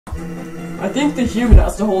I think the human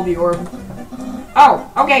has to hold the orb.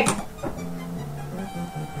 Oh, okay.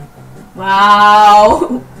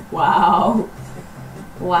 Wow. Wow.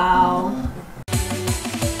 Wow.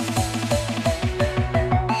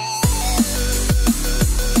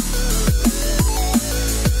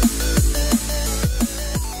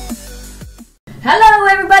 Hello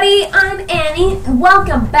everybody, I'm Annie, and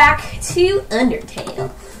welcome back to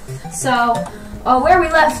Undertale. So, where we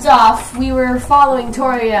left off, we were following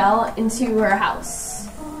Toriel into her house.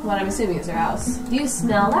 What I'm assuming is her house. Do you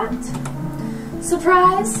smell that?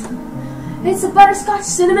 Surprise! It's a butterscotch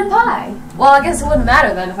cinnamon pie. Well, I guess it wouldn't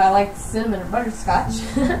matter then if I liked cinnamon or butterscotch.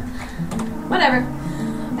 Whatever.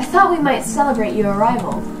 I thought we might celebrate your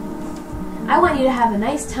arrival. I want you to have a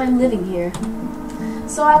nice time living here.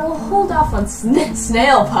 So I will hold off on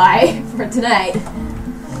snail pie for tonight.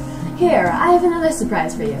 Here, I have another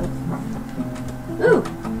surprise for you. Ooh.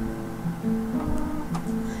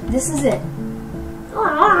 This is it.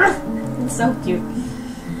 Aww, it's so cute.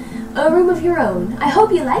 A room of your own. I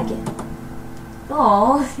hope you like it.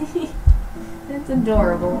 Aww, that's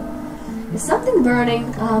adorable. Is something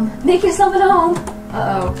burning? Make yourself at home.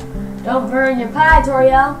 Uh-oh. Don't burn your pie,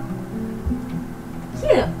 Toriel.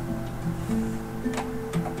 Cute.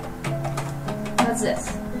 What's this?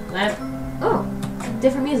 Oh,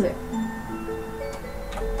 different music.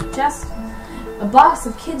 Just a box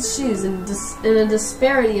of kids' shoes in a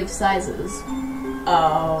disparity of sizes.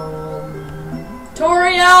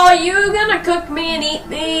 Toriel, are you gonna cook me and eat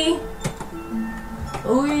me?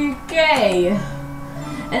 Okay.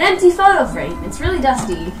 An empty photo frame. It's really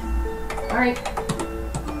dusty. Alright.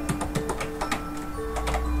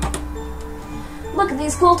 Look at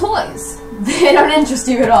these cool toys. They don't interest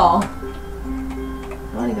you at all. I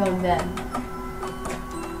want to go in bed.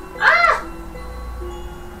 Ah!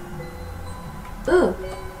 Ooh.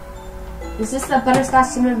 Is this the butterscotch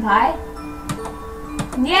cinnamon pie?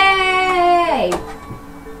 Yay!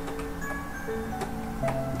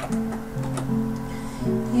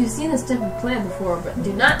 You've seen this type of plant before, but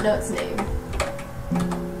do not know its name.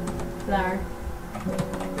 Flower.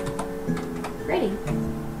 Pretty.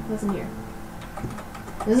 What's in here?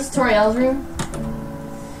 Is this Toriel's room?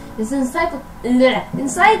 It's an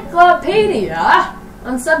encyclopedia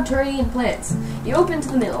on subterranean plants. You open to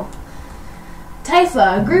the middle.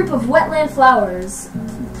 Typha, a group of wetland flowers.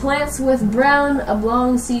 Plants with brown,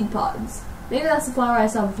 oblong seed pods. Maybe that's the flower I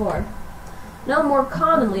saw before. Known more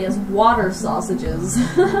commonly as water sausages.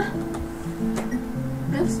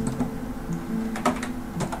 Oops.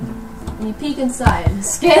 And you peek inside.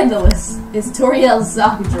 Scandalous. It's Toriel's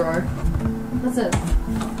sock drawer. What's this?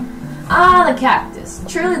 Ah, the cactus.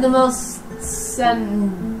 Truly the most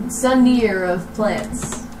sunnier of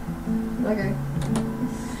plants. Okay.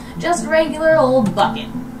 Just a regular old bucket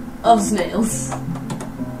of snails.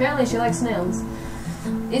 Apparently she likes snails.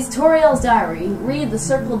 It's Toriel's diary. Read the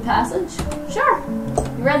circled passage? Sure.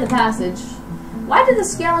 You read the passage. Why did the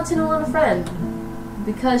skeleton want a friend?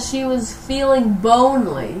 Because she was feeling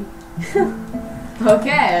bonely.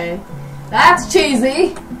 Okay. That's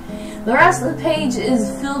cheesy. The rest of the page is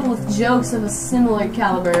filled with jokes of a similar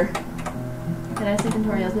caliber. Can I sleep in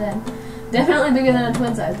Toriel's bed? Definitely bigger than a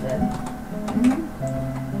twin-size bed.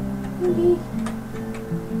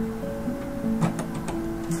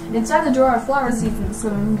 Inside the drawer are flower seeds and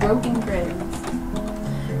some broken crayons.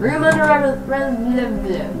 Room under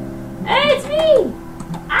Hey, it's me!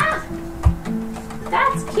 Ah!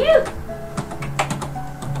 That's cute!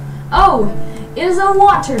 Oh, it is a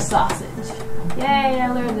water sausage. Yay,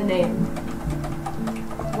 I learned the name.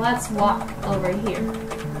 Let's walk over here.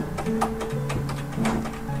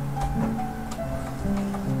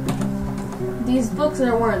 These books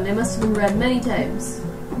are worn. They must have been read many times.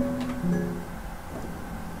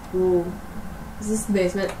 Ooh. Is this the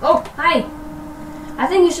basement? Oh, hi! I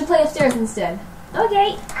think you should play upstairs instead.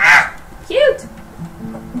 Okay. Ah! Cute!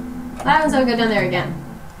 What happens if I go down there again?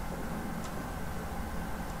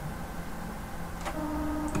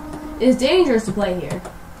 It's dangerous to play here.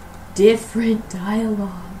 Different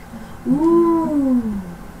dialogue. Ooh.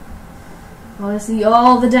 I want to see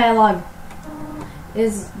all the dialogue.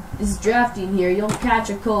 It's drafty in here. You'll catch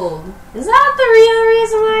a cold. Is that the real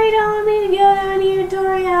reason why you don't want me to go down here,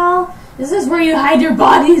 Toriel? Is this where you hide your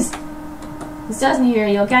bodies? This doesn't here.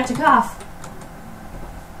 You'll catch a cough.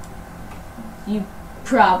 You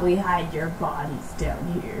probably hide your bodies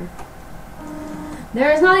down here.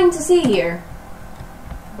 There is nothing to see here.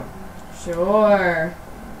 Sure.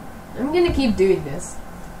 I'm gonna keep doing this.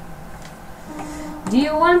 Do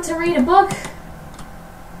you want to read a book?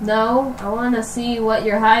 No, I want to see what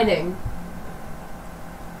you're hiding.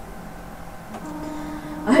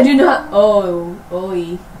 I do not. Oh,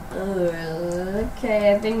 oi.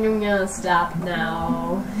 Okay, I think I'm gonna stop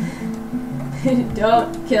now.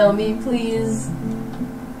 Don't kill me, please.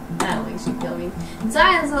 I don't think she'd kill me.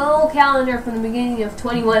 Inside is a little calendar from the beginning of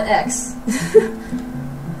 21X.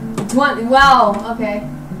 20. Wow. Okay.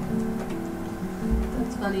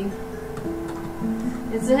 That's funny.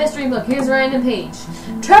 It's a history book. Here's a random page.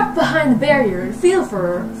 Trapped behind the barrier and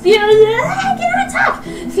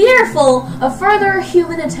fearful of further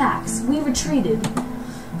human attacks, we retreated.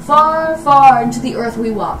 Far, far into the earth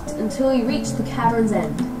we walked until we reached the cavern's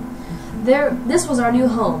end. This was our new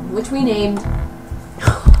home, which we named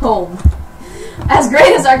Home. As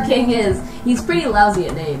great as our king is, he's pretty lousy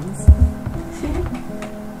at names.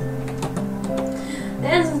 The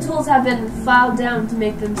ends of the tools have been filed down to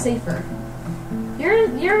make them safer.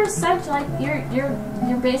 You're such like you're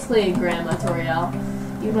basically a grandma, Toriel.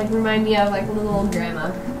 You like remind me of like a little old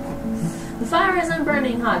grandma. The fire isn't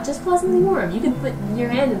burning hot, just pleasantly warm. You can put your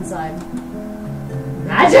hand inside.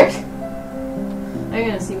 Magic! I'm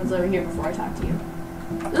gonna see what's over here before I talk to you.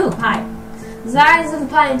 Ooh, pie. The size of the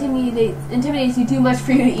pie intimidates you too much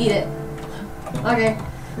for you to eat it. Okay.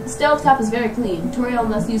 The stove top is very clean. Toriel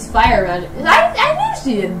must use fire around it. I knew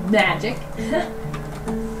she did magic.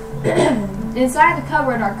 Inside the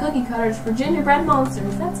cupboard are cookie cutters for gingerbread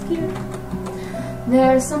monsters. That's cute.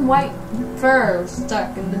 There's some white fur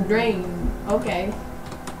stuck in the drain. Okay.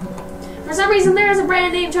 For some reason, there is a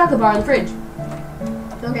brand name chocolate bar in the fridge.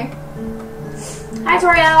 Okay. Hi,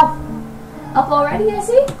 Toriel. Up already, I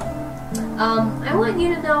see? I want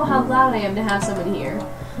you to know how glad I am to have someone here.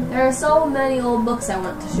 There are so many old books I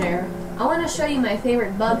want to share. I want to show you my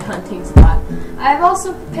favorite bug hunting spot. I've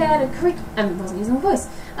also prepared a curriculum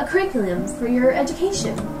for your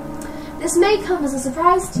education. This may come as a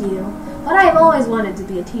surprise to you, but I have always wanted to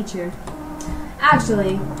be a teacher.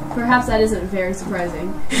 Actually, perhaps that isn't very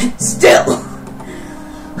surprising. Still!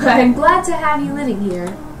 I'm glad to have you living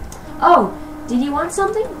here. Oh, did you want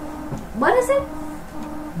something? What is it?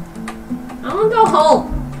 I want to go home.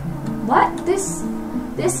 What? This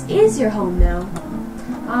is your home now.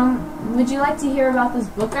 Would you like to hear about this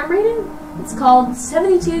book I'm reading? It's called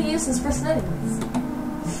 72 Uses for Snails.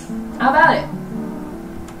 How about it?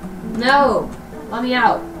 No. Let me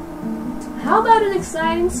out. How about an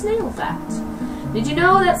exciting snail fact? Did you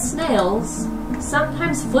know that snails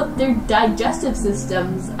sometimes flip their digestive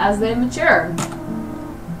systems as they mature?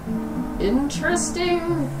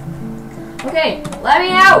 Interesting. Okay, let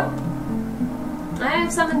me out! I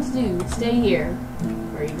have something to do. Stay here.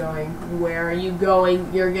 Where are you going? Where are you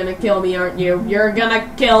going? You're gonna kill me, aren't you? You're gonna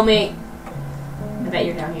kill me! I bet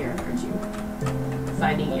you're down here, aren't you?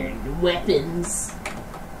 Finding your weapons.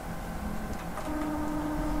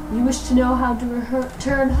 You wish to know how to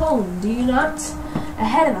return home, do you not?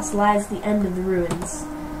 Ahead of us lies the end of the ruins.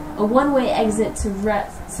 A one-way exit to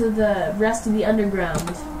the rest of the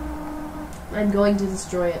underground. I'm going to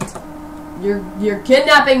destroy it. You're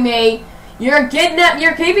kidnapping me! You're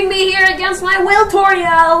keeping me here against my will,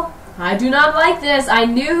 Toriel! I do not like this. I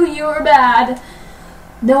knew you were bad.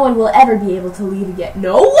 No one will ever be able to leave again.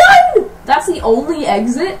 No one?! That's the only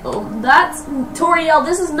exit? Oh, that's... Toriel,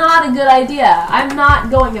 this is not a good idea. I'm not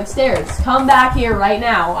going upstairs. Come back here right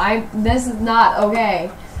now. This is not okay.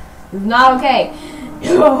 It's not okay.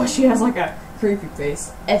 Oh, she has like a creepy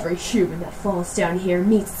face. Every human that falls down here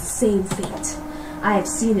meets the same fate. I have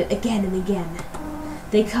seen it again and again.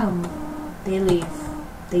 They come, they leave,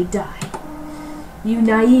 they die. You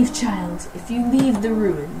naive child, if you leave the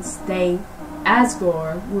ruins,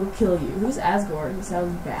 Asgore will kill you. Who's Asgore? He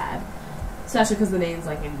sounds bad. Especially because the name's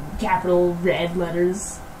like in capital red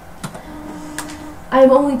letters. I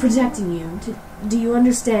am only protecting you. Do you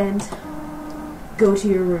understand? Go to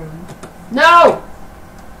your room. No!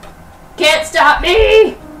 Can't stop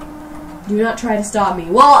me! Do not try to stop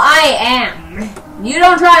me. Well, I am. You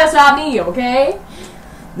don't try to stop me, okay?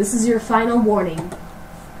 This is your final warning.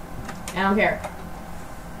 I don't care.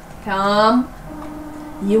 Come.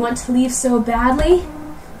 You want to leave so badly?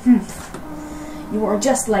 You are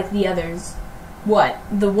just like the others. What?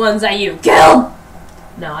 The ones that you killed?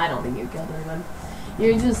 No, I don't think you killed anyone.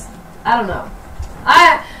 You're just... I don't know.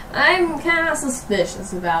 I'm kind of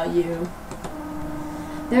suspicious about you.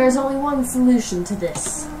 There is only one solution to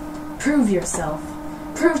this. Prove yourself.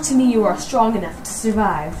 Prove to me you are strong enough to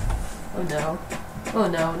survive. Oh no. Oh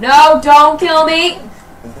no. No, don't kill me!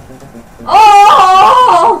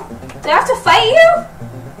 Oh! Do I have to fight you?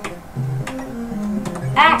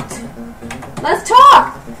 Act. Let's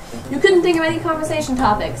talk! You couldn't think of any conversation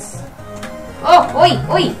topics. Oh, oi,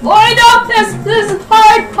 oi, oi, no! This is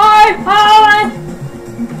hard!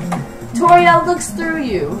 Toriel looks through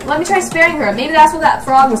you. Let me try sparing her. Maybe that's what that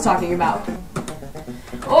frog was talking about.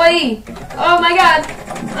 Oi! Oh my god!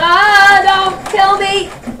 Ah, don't kill me!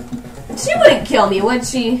 She wouldn't kill me, would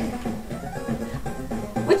she?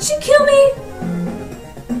 Would she kill me?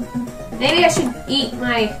 Maybe I should eat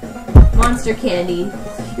my monster candy.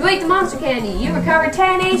 You ate the monster candy. You recovered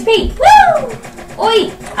 10 HP. Woo!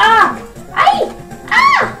 Oi! Ah! Ay!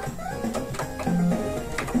 Ah!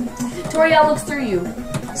 Toriel looks through you.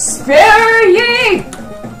 Spare ye!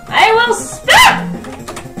 I will spare!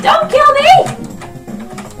 Don't kill me!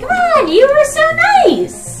 Come on, you were so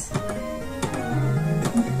nice!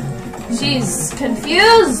 She's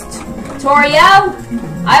confused. Toriel,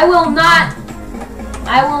 I will not.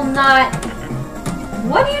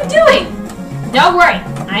 What are you doing? Don't worry.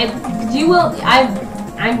 I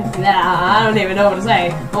don't even know what to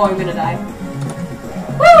say. Oh, I'm gonna die.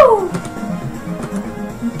 Woo!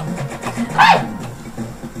 Hi!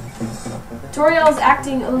 Toriel's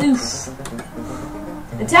acting aloof.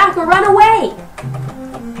 Attack or run away!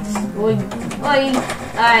 Oi,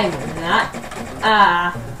 I'm not.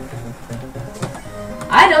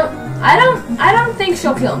 I don't think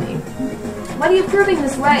she'll kill me. What are you proving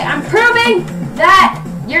this way? I'm proving that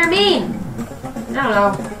you're mean. I don't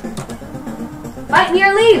know. Fight me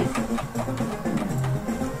or leave.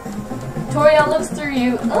 Toriel looks through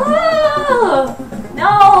you. Oh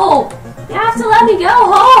no! You have to let me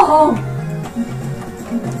go home.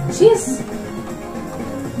 She's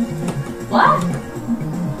what?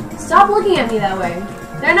 Stop looking at me that way.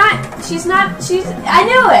 They're not. She's not. She's. I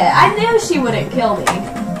knew it. I knew she wouldn't kill me.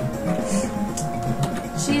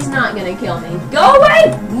 She's not gonna kill me. Go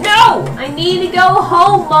away! No! I need to go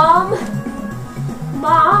home, Mom.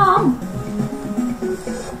 Mom.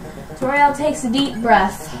 Toriel takes a deep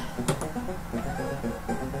breath.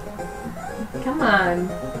 Come on.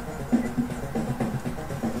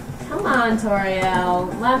 Come on,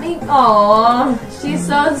 Toriel. Let me. Oh, she's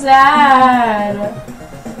so sad.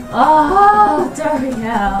 Oh,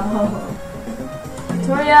 Toriel.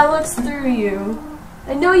 Toriel looks through you.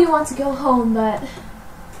 I know you want to go home, but.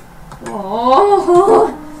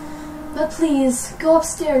 Oh, but please go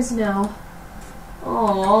upstairs now.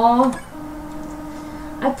 Oh,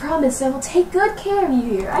 I promise I will take good care of you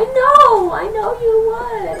here. I know you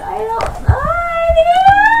would.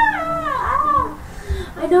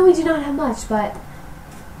 I know we do not have much, but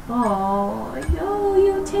oh, I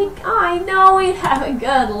know we have a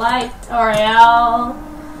good life, Toriel.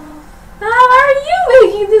 How are you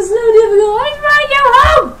making this so difficult? I'm trying to go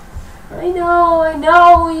home. I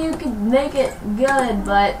know you could make it good,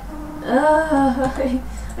 but I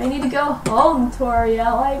need to go home,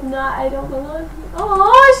 Toriel. I don't belong here.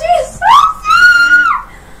 Oh, she's so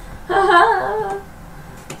sad.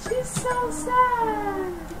 She's so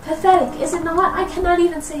sad. Pathetic, is it not? I cannot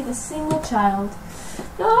even save a single child.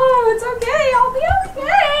 No, it's okay. I'll be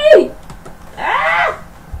okay. Ah!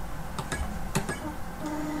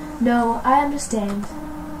 No, I understand.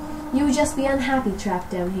 You would just be unhappy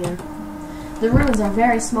trapped down here. The ruins are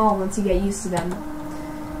very small once you get used to them.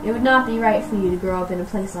 It would not be right for you to grow up in a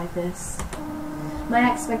place like this.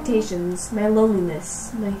 My expectations, my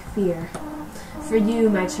loneliness, my fear. For you,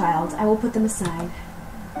 my child, I will put them aside.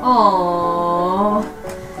 Aww.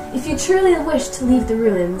 If you truly wish to leave the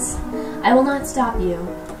ruins, I will not stop you.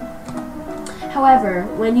 However,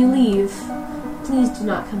 when you leave, please do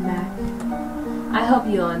not come back. I hope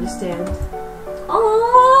you'll understand.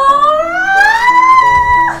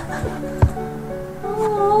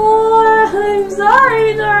 I'm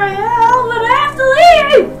sorry, Toriel, but I have to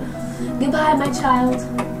leave! Goodbye, my child.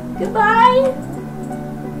 Goodbye.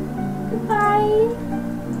 Goodbye.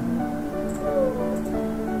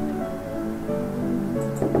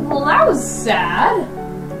 Well, that was sad.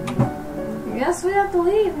 I guess we have to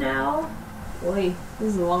leave now. Boy, this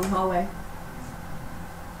is a long hallway.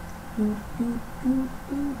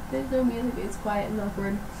 There's no music, it's quiet and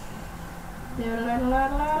awkward.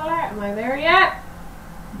 Am I there yet?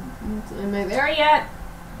 Am I there yet?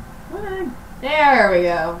 Come on. There we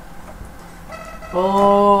go.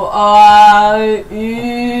 Oh, I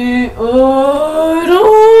don't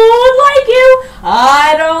like you.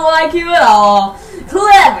 I don't like you at all.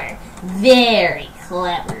 Clever. Very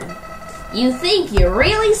clever. You think you're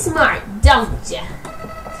really smart, don't you?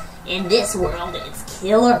 In this world, it's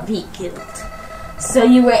kill or be killed. So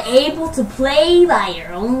you were able to play by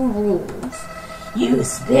your own rules. You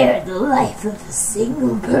spared the life of a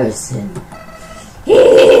single person.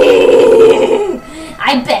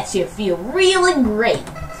 I bet you feel really great.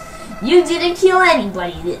 You didn't kill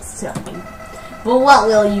anybody this time. But what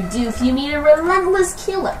will you do if you meet a relentless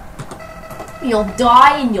killer? You'll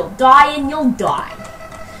die and you'll die and you'll die.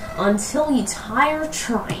 Until you tire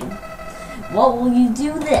trying. What will you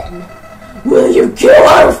do then? Will you kill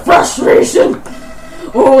our frustration?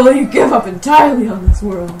 Or will you give up entirely on this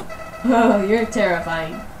world? Oh, you're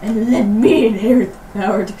terrifying. And let me inherit the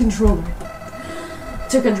power to control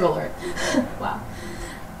it. Wow.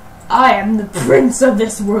 I am the prince of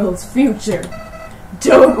this world's future.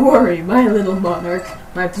 Don't worry, my little monarch.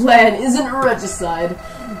 My plan isn't regicide.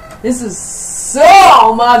 This is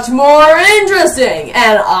so much more interesting,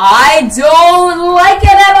 and I don't like it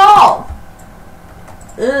at all.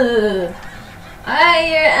 Ugh.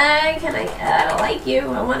 I don't like you.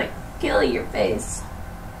 I want to kill your face.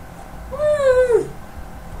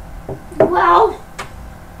 Well,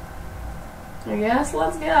 I guess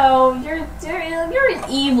let's go. You're an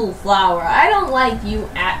evil flower. I don't like you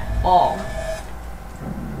at all.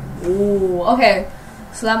 Ooh, okay.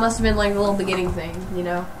 So that must have been like a little beginning thing, you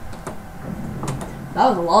know? That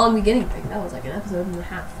was a long beginning thing. That was like an episode and a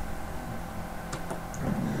half.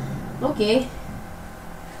 Okay.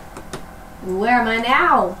 Where am I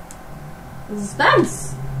now? The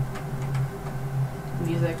suspense.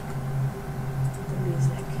 Music.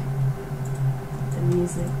 The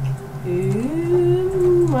music.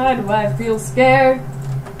 Ooh, why do I feel scared?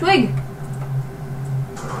 Twig!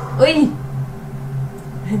 Oi!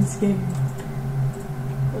 I'm scared.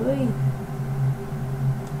 Oi.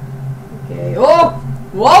 Okay. Oh!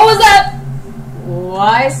 What was that? Oh,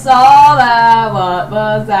 I saw that. What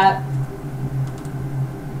was that?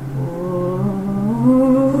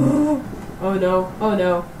 Oh no, oh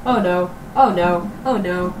no, oh no, oh no, oh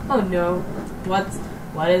no, oh no.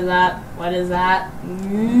 What is that? What is that?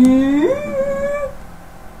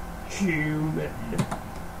 Human.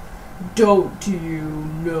 Don't you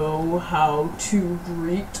know how to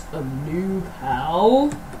greet a new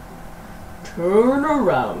pal? Turn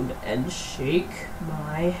around and shake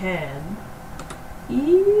my hand.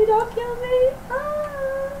 Don't kill me.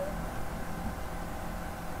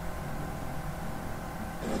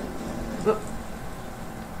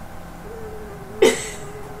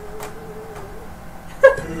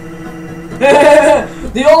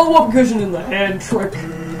 The old whoop cushion in the hand trick.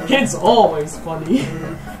 It's always funny.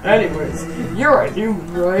 Anyways, you're a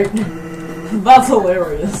human, right? That's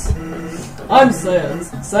hilarious. I'm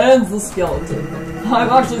Sans. Sans the skeleton. I'm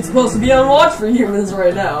actually supposed to be on watch for humans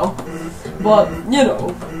right now. But, you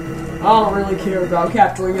know, I don't really care about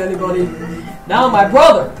capturing anybody. Now my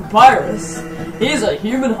brother, Papyrus, he's a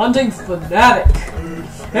human hunting fanatic.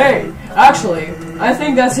 Hey, actually, I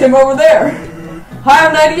think that's him over there. I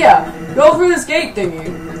have an idea. Go through this gate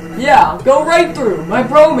thingy. Yeah, go right through. My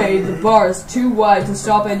bro made the bars too wide to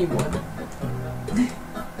stop anyone.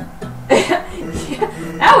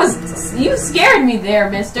 That was... You scared me there,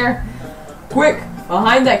 mister. Quick,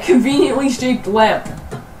 behind that conveniently shaped lamp.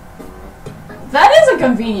 That is a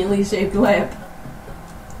conveniently shaped lamp.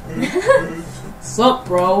 Sup,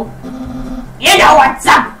 bro? You know what's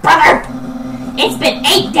up, brother? It's been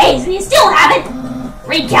 8 days and you still haven't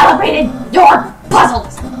recalibrated your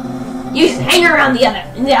puzzles. You just hang around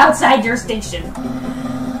in the outside jurisdiction.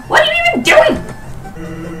 What are you even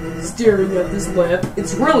doing? Staring at this lamp.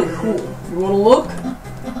 It's really cool. You wanna look?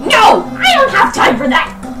 No! I don't have time for that!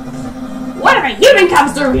 What if a human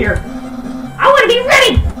comes through here? I want to be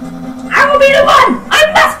ready! I will be the one!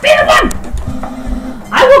 I must be the one!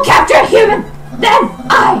 I will capture a human! Then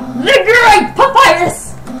I, the great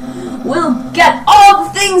Papyrus, will get all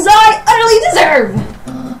the things I utterly deserve!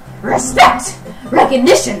 Respect!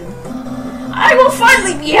 Recognition! I will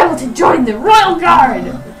finally be able to join the Royal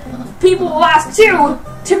Guard! People will ask you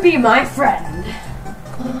to be my friend.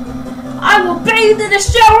 I will bathe in a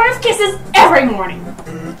shower of kisses every morning.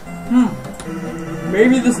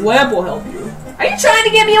 Maybe this lamp will help you. Are you trying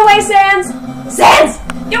to get me away, Sans? Sans!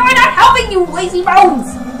 You are not helping, you lazy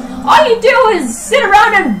bones! All you do is sit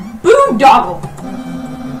around and boondoggle.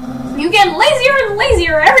 You get lazier and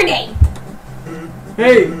lazier every day.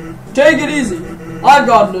 Hey, take it easy. I've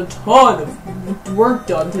gotten a ton of work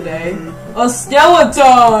done today. A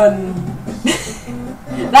skeleton!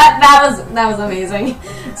 that was amazing.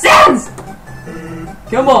 Sans!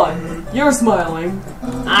 Come on, you're smiling.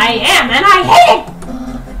 I am, and I hate it!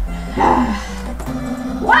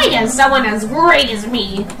 Why does someone as great as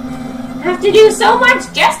me have to do so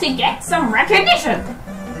much just to get some recognition?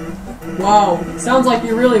 Wow, sounds like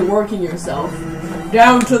you're really working yourself.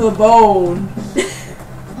 Down to the bone. That's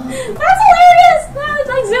hilarious! It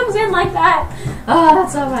like zooms in like that. Oh,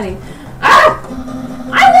 that's so funny.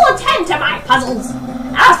 I will attend to my puzzles.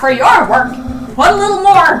 As for your work, put a little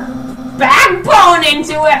more backbone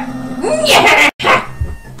into it. Yeah.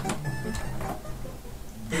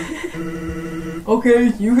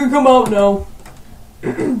 Okay, you can come out now.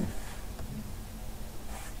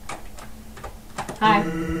 Hi.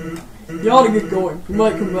 He ought to get going. He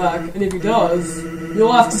might come back, and if he does,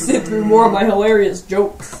 you'll have to sit through more of my hilarious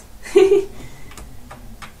jokes. I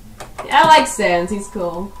like Sans, he's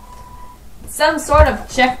cool. Some sort of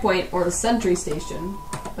checkpoint or sentry station.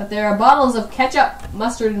 But there are bottles of ketchup,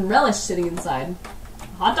 mustard, and relish sitting inside. A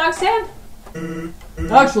hot dog stand?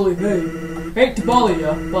 Actually, hey, hate to bother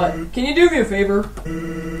ya, but can you do me a favor?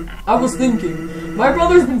 I was thinking, my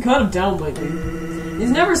brother's been kind of down lately.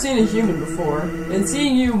 He's never seen a human before, and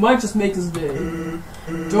seeing you might just make his day.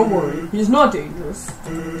 Don't worry, he's not dangerous.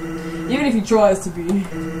 Even if he tries to be.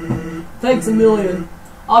 Thanks a million.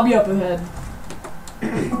 I'll be up ahead.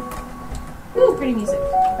 Ooh, pretty music.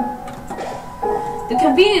 The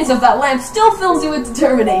convenience of that lamp still fills you with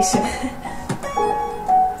determination.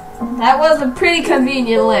 That was a pretty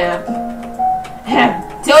convenient lamp.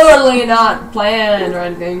 Totally not planned or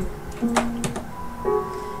anything.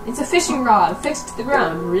 It's a fishing rod fixed to the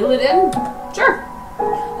ground. Reel it in? Sure.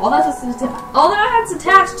 All that's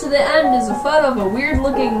attached to the end is a photo of a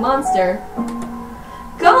weird-looking monster.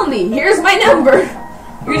 Call me. Here's my number.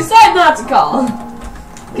 You decide not to call.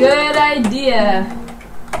 Good idea.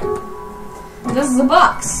 This is a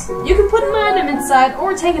box. You can put an item inside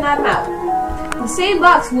or take an item out. The same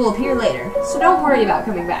box will appear later, so don't worry about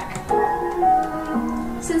coming back.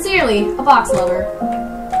 Sincerely, a box lover.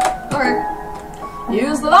 Or,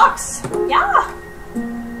 use the box. Yeah!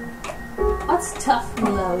 What's tough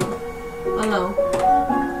load? I don't know.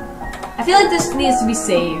 I feel like this needs to be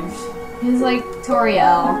saved. It's like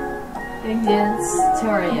Toriel. Against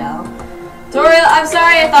Toriel. Toriel, I'm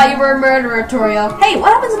sorry, I thought you were a murderer, Toriel. Hey,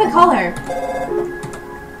 what happens if I call her?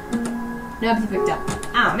 Nope, he picked up.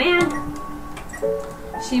 Aw, man.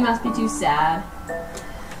 She must be too sad.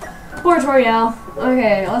 Poor Toriel.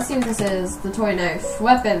 Okay, let's see what this is. The toy knife.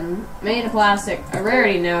 Weapon. Made of plastic. A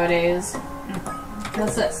rarity nowadays.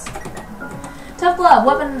 What's this? Tough glove.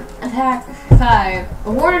 Weapon attack 5.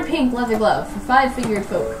 A worn and pink leather glove for 5-fingered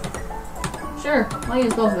folk. Sure, I'll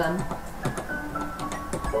use both of them.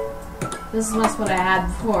 This is just what I had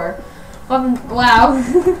before. Weapon. Wow.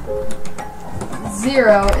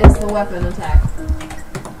 0 is the weapon attack.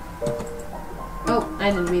 Oh, I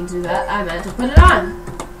didn't mean to do that. I meant to put it on.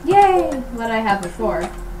 Yay! What I had before.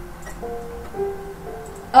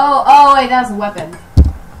 Oh, wait, that's a weapon.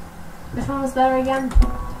 Which one was better again?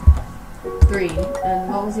 3. And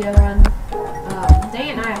what was the other one? Dang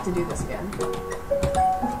it, now I have to do this again.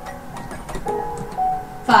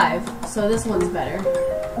 5. So this one's better.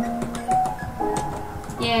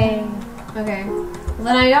 Yay. Okay. Well,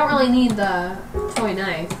 then I don't really need the toy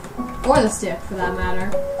knife. Or the stick, for that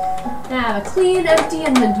matter. I have a clean, empty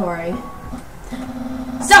inventory.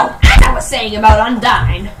 So, as I was saying about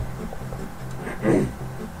Undyne.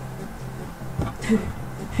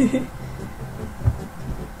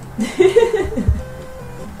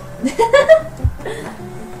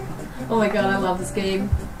 Oh my god, I love this game.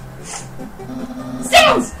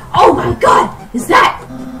 Sans! Oh my god! Is that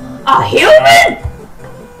a human?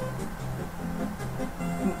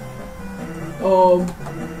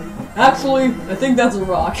 Actually, I think that's a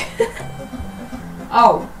rock.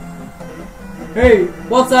 Oh. Hey,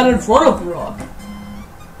 what's that in front of the rock?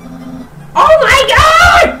 Oh my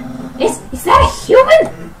god! Is that a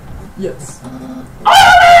human? Yes.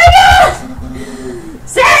 Oh my god!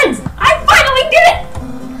 Sans! I finally did it!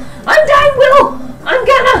 Undyne will!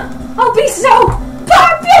 I'll be so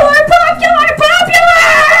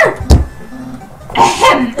popular!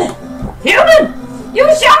 Ahem! Human! You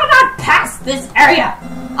shall not pass this area!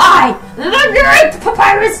 I, the Great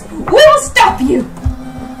Papyrus, will stop you!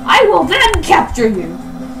 I will then capture you!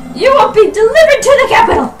 You will be delivered to the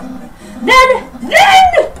capital! Then...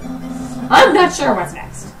 I'm not sure what's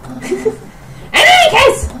next. In any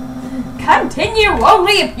case, continue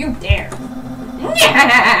only if you dare.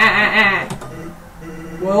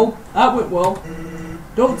 Well, that went well.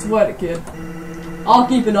 Don't sweat it, kid. I'll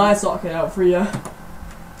keep an eye socket out for you.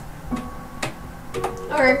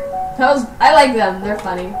 Alright. I like them. They're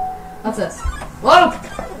funny. What's this? Whoa!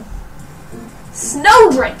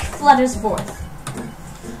 Snowdrake flutters forth.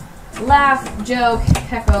 Laugh, joke,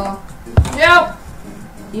 heckle. Joke!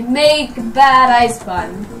 You make a bad ice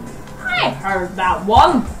bun. I heard that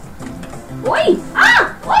one. Oi!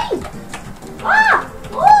 Ah! Oi! Ah!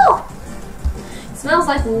 Oh! It smells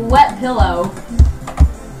like a wet pillow.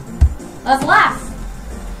 Let's laugh.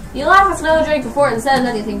 You laugh at Snowdrake before it says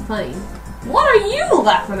anything funny. What are you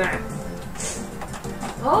laughing at?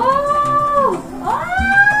 Oh!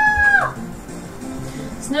 Ah!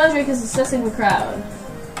 Snowdrake is assessing the crowd.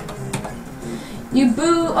 You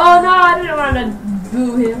boo. Oh no, I didn't want to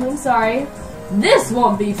boo him. I'm sorry. This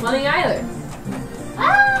won't be funny either.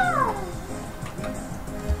 Ah!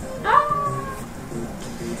 Ah!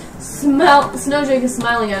 Snowdrake is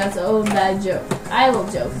smiling at its own bad joke. I will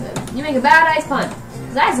joke then. You make a bad ice pun.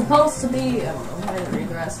 Was I supposed to be? I don't know. I didn't read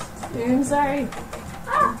the rest. I'm sorry.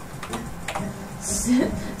 Ah.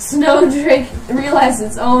 Snowdrake realized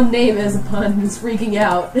its own name as a pun and is freaking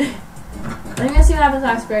out. I'm gonna see what happens if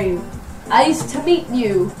I spare you. Ice to meet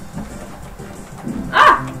you.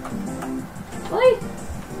 Ah! Really?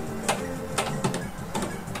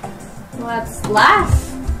 Let's laugh.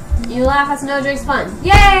 You laugh at Snowdrake's fun.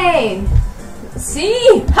 Yay!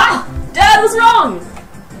 See? Ha! Dad was wrong!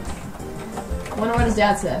 Wonder what his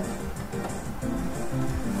dad said.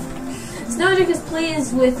 Snowdrake is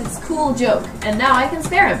pleased with its cool joke, and now I can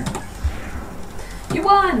spare him. You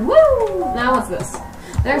won! Woo! Now what's this?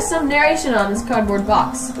 There's some narration on this cardboard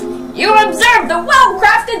box. You observed the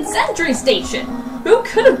well-crafted sentry station! Who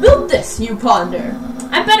could have built this, you ponder?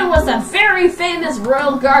 I bet it was a very famous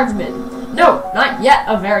royal guardsman. No, not yet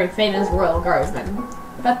a very famous royal guardsman.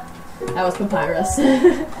 But that was papyrus.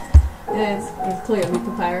 It's clearly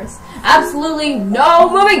papyrus. Absolutely no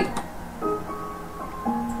moving!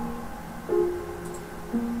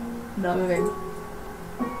 Not moving.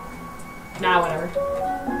 Nah, whatever.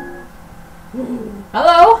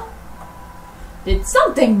 Hello? Did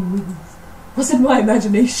something move? Was it my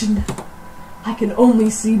imagination? I can only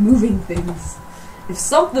see moving things. If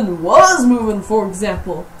something was moving, for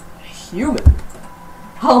example, a human,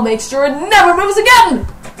 I'll make sure it never moves again!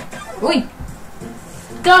 Wait.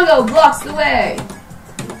 Doggo blocks the way.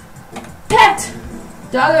 Pet!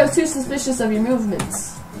 Doggo is too suspicious of your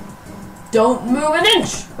movements. Don't move an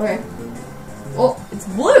inch! Okay. Oh, it's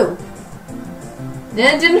blue.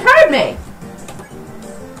 Then it didn't hurt me.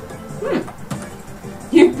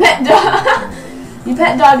 You pet you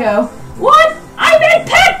pet Doggo. What? I meant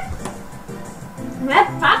pet!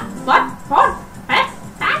 Pet.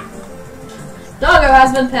 Doggo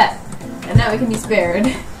has been pet. And now we can be spared.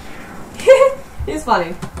 He's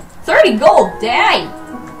funny. 30 gold, dang!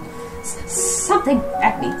 Something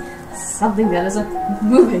at me. Something that isn't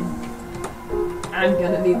moving. I'm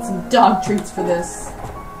gonna need some dog treats for this.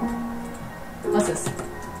 What's this?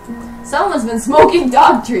 Someone's been smoking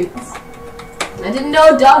dog treats. I didn't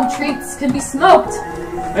know dog treats could be smoked.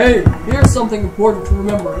 Hey, here's something important to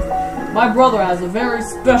remember. My brother has a very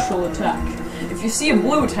special attack. If you see a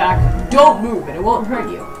blue attack, don't move and it won't hurt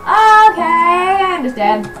you. Okay, I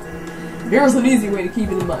understand. Here's an easy way to keep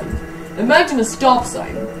it in mind. Imagine a stop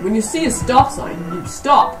sign. When you see a stop sign, you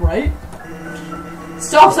stop, right?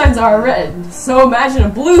 Stop signs are red, so imagine a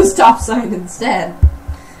blue stop sign instead.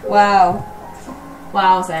 Wow.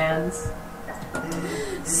 Wow, Sans.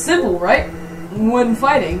 Simple, right? When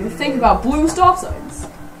fighting, think about blue stop signs.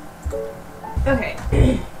 Okay.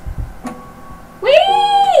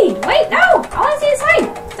 Whee! Wait, no! I want to see a sign!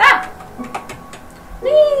 Stop!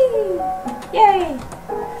 Whee! Yay!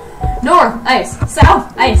 North, ice.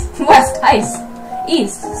 South, ice. West, ice.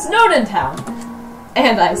 East, Snowden Town.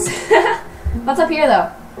 And ice. What's up here, though?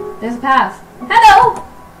 There's a path. Hello!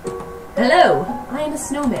 Hello, I am a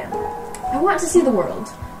snowman. I want to see the world,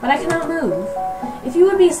 but I cannot move. If you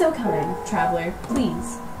would be so kind, traveler,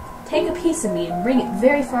 please, take a piece of me and bring it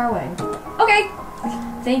very far away. Okay.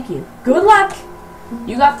 Thank you. Good luck!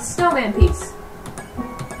 You got the snowman piece.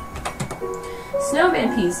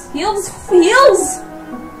 Snowman piece. Heals.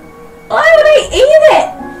 Why would I eat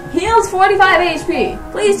it? Heals 45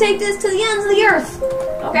 HP. Please take this to the ends of the earth.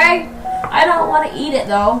 Okay? I don't want to eat it,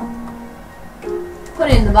 though. Put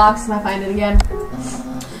it in the box if I find it again.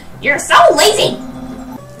 You're so lazy!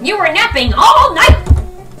 You were napping all night!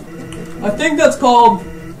 I think that's called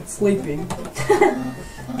sleeping.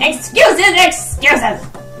 Excuses!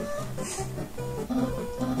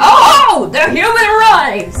 Oh, the human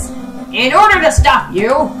arrives! In order to stop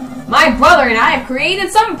you, my brother and I have created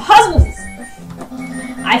some puzzles.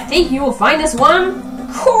 I think you will find this one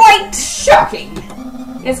quite shocking.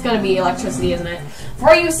 It's gonna be electricity, isn't it?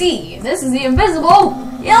 For you see, this is the invisible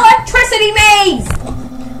electricity maze!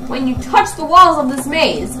 When you touch the walls of this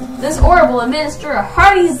maze, this orb will administer a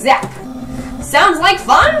hearty zap. Sounds like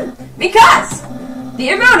fun? Because the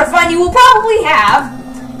amount of fun you will probably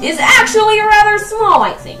have is actually rather small,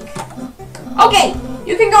 I think. Okay,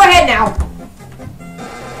 you can go ahead now.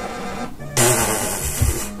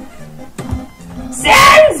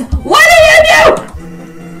 Sans! What do you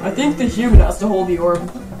do? I think the human has to hold the orb.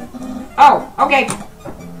 Oh, okay.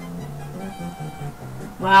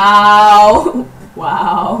 Wow.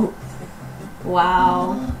 Wow.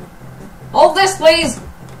 Wow. Hold this, please.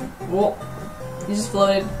 Well, You just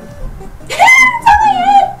floated.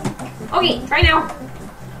 Okay, try now.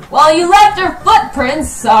 Well, you left your footprints,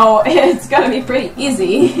 so it's gonna be pretty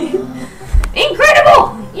easy.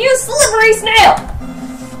 Incredible! You slippery snail!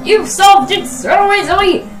 You've solved it so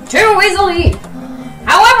easily, too easily.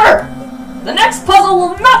 However, the next puzzle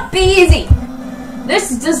will not be easy.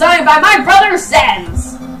 This is designed by my brother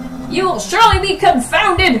Sans. You will surely be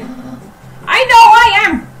confounded. I know I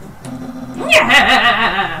am.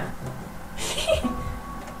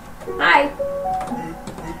 Hi.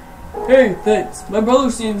 Hey, thanks. My brother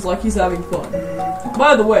seems like he's having fun.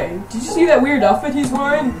 By the way, did you see that weird outfit he's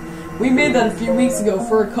wearing? We made that a few weeks ago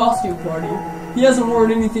for a costume party. He hasn't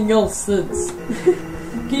worn anything else since.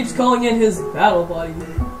 Keeps calling it his battle buddy.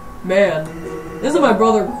 Man, isn't my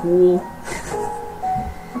brother cool?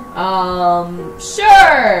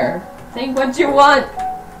 Sure. Think what you want.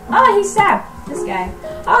 Oh, he's sad. This guy.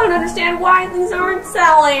 I don't understand why things aren't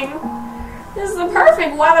selling. This is the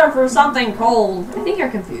perfect weather for something cold. I think you're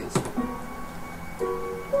confused.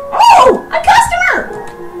 Oh, a customer!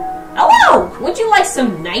 Hello, would you like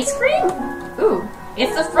some ice cream? Ooh.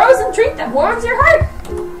 It's the frozen treat that warms your heart.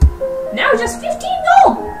 Now just 15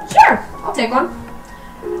 gold. Sure, I'll take one.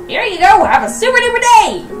 here you go. Have a super duper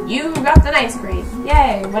day. You got the ice cream.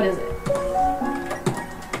 Yay. What is it?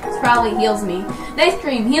 This probably heals me. Nice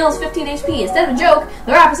cream heals 15 HP. Instead of a joke,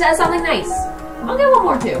 the rapper says something nice. I'll get one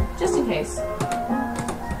more too, just in case.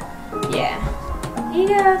 Yeah. Here you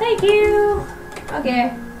go. Thank you. Okay.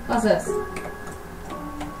 What's this?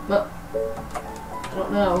 Well, I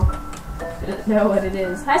don't know. I don't know what it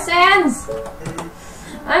is. Hi, Sans.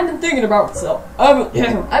 I've been thinking about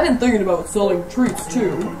selling treats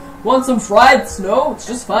too. Want some fried snow? It's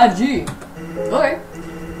just 5G. Okay.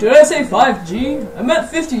 Did I say 5G? I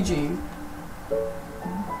meant 50G.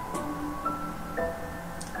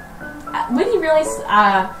 Would he really?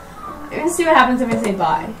 Let's see what happens if I say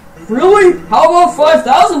bye. Really? How about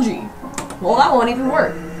 5,000G? Well, that won't even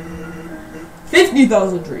work.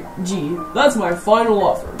 50,000G. That's my final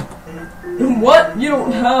offer. What? You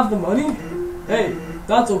don't have the money? Hey,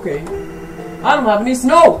 that's okay. I don't have any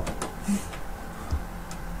snow.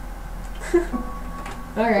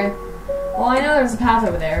 Okay. Well, I know there's a path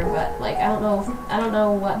over there, but like I don't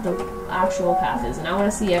know what the actual path is, and I want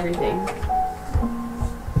to see everything.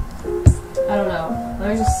 I don't know. Let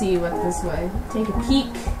me just see what's this way. Take a peek.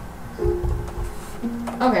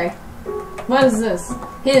 Okay. What is this?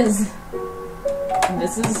 His. And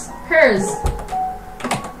this is hers.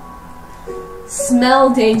 Smell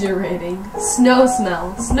danger rating. Snow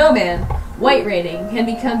smell. Snowman. White rating. Can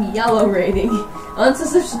become yellow rating.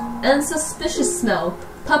 Unsuspicious smell.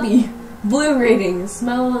 Puppy. Blue rating.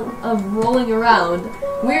 Smell of rolling around.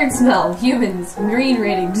 Weird smell. Humans. Green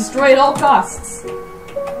rating. Destroy at all costs.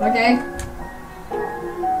 Okay.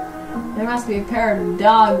 There must be a pair of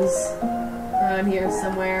dogs around here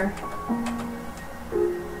somewhere.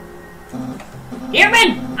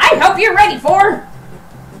 human, I hope you're ready for.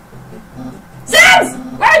 Sans,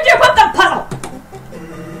 where'd you put the puzzle?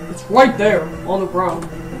 It's right there, on the ground.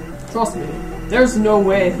 Trust me, there's no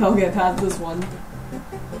way they'll get past this one.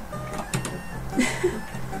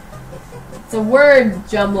 It's a word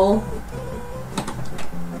jumble.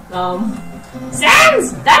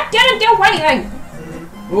 Sans, that didn't do anything.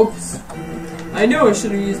 Oops. I knew I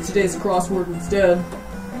should have used today's crossword instead.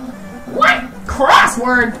 What?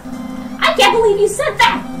 Crossword? I can't believe you said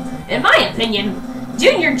that. In my opinion,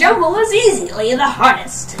 Junior Jumble is easily the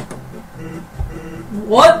hardest.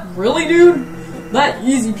 What? Really, dude? That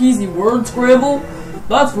easy peasy word scramble?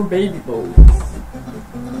 That's for baby boys.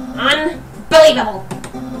 Unbelievable.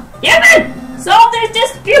 Human, solve this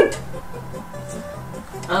dispute.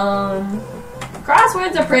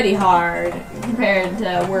 Crosswords are pretty hard compared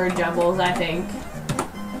to word jumbles, I think.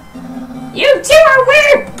 You two are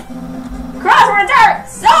weird. Crosswords are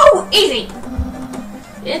so easy.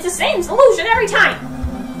 It's the same solution every time.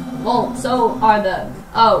 Well, so are the...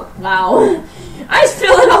 Oh, wow. I just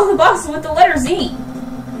fill in all the boxes with the letter Z.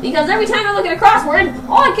 Because every time I look at a crossword,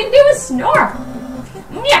 all I can do is snore.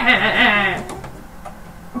 Yeah.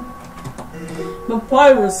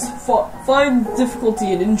 Papyrus finds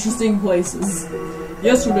difficulty in interesting places.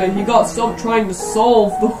 Yesterday, he got stumped trying to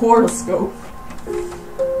solve the horoscope.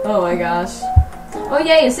 Oh my gosh. Oh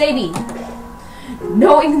yay, a Sadie.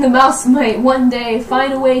 Knowing the mouse might one day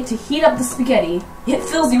find a way to heat up the spaghetti, it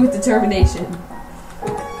fills you with determination.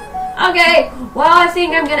 Okay, well I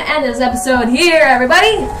think I'm gonna end this episode here,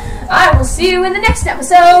 everybody. I will see you in the next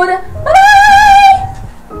episode. Bye-bye!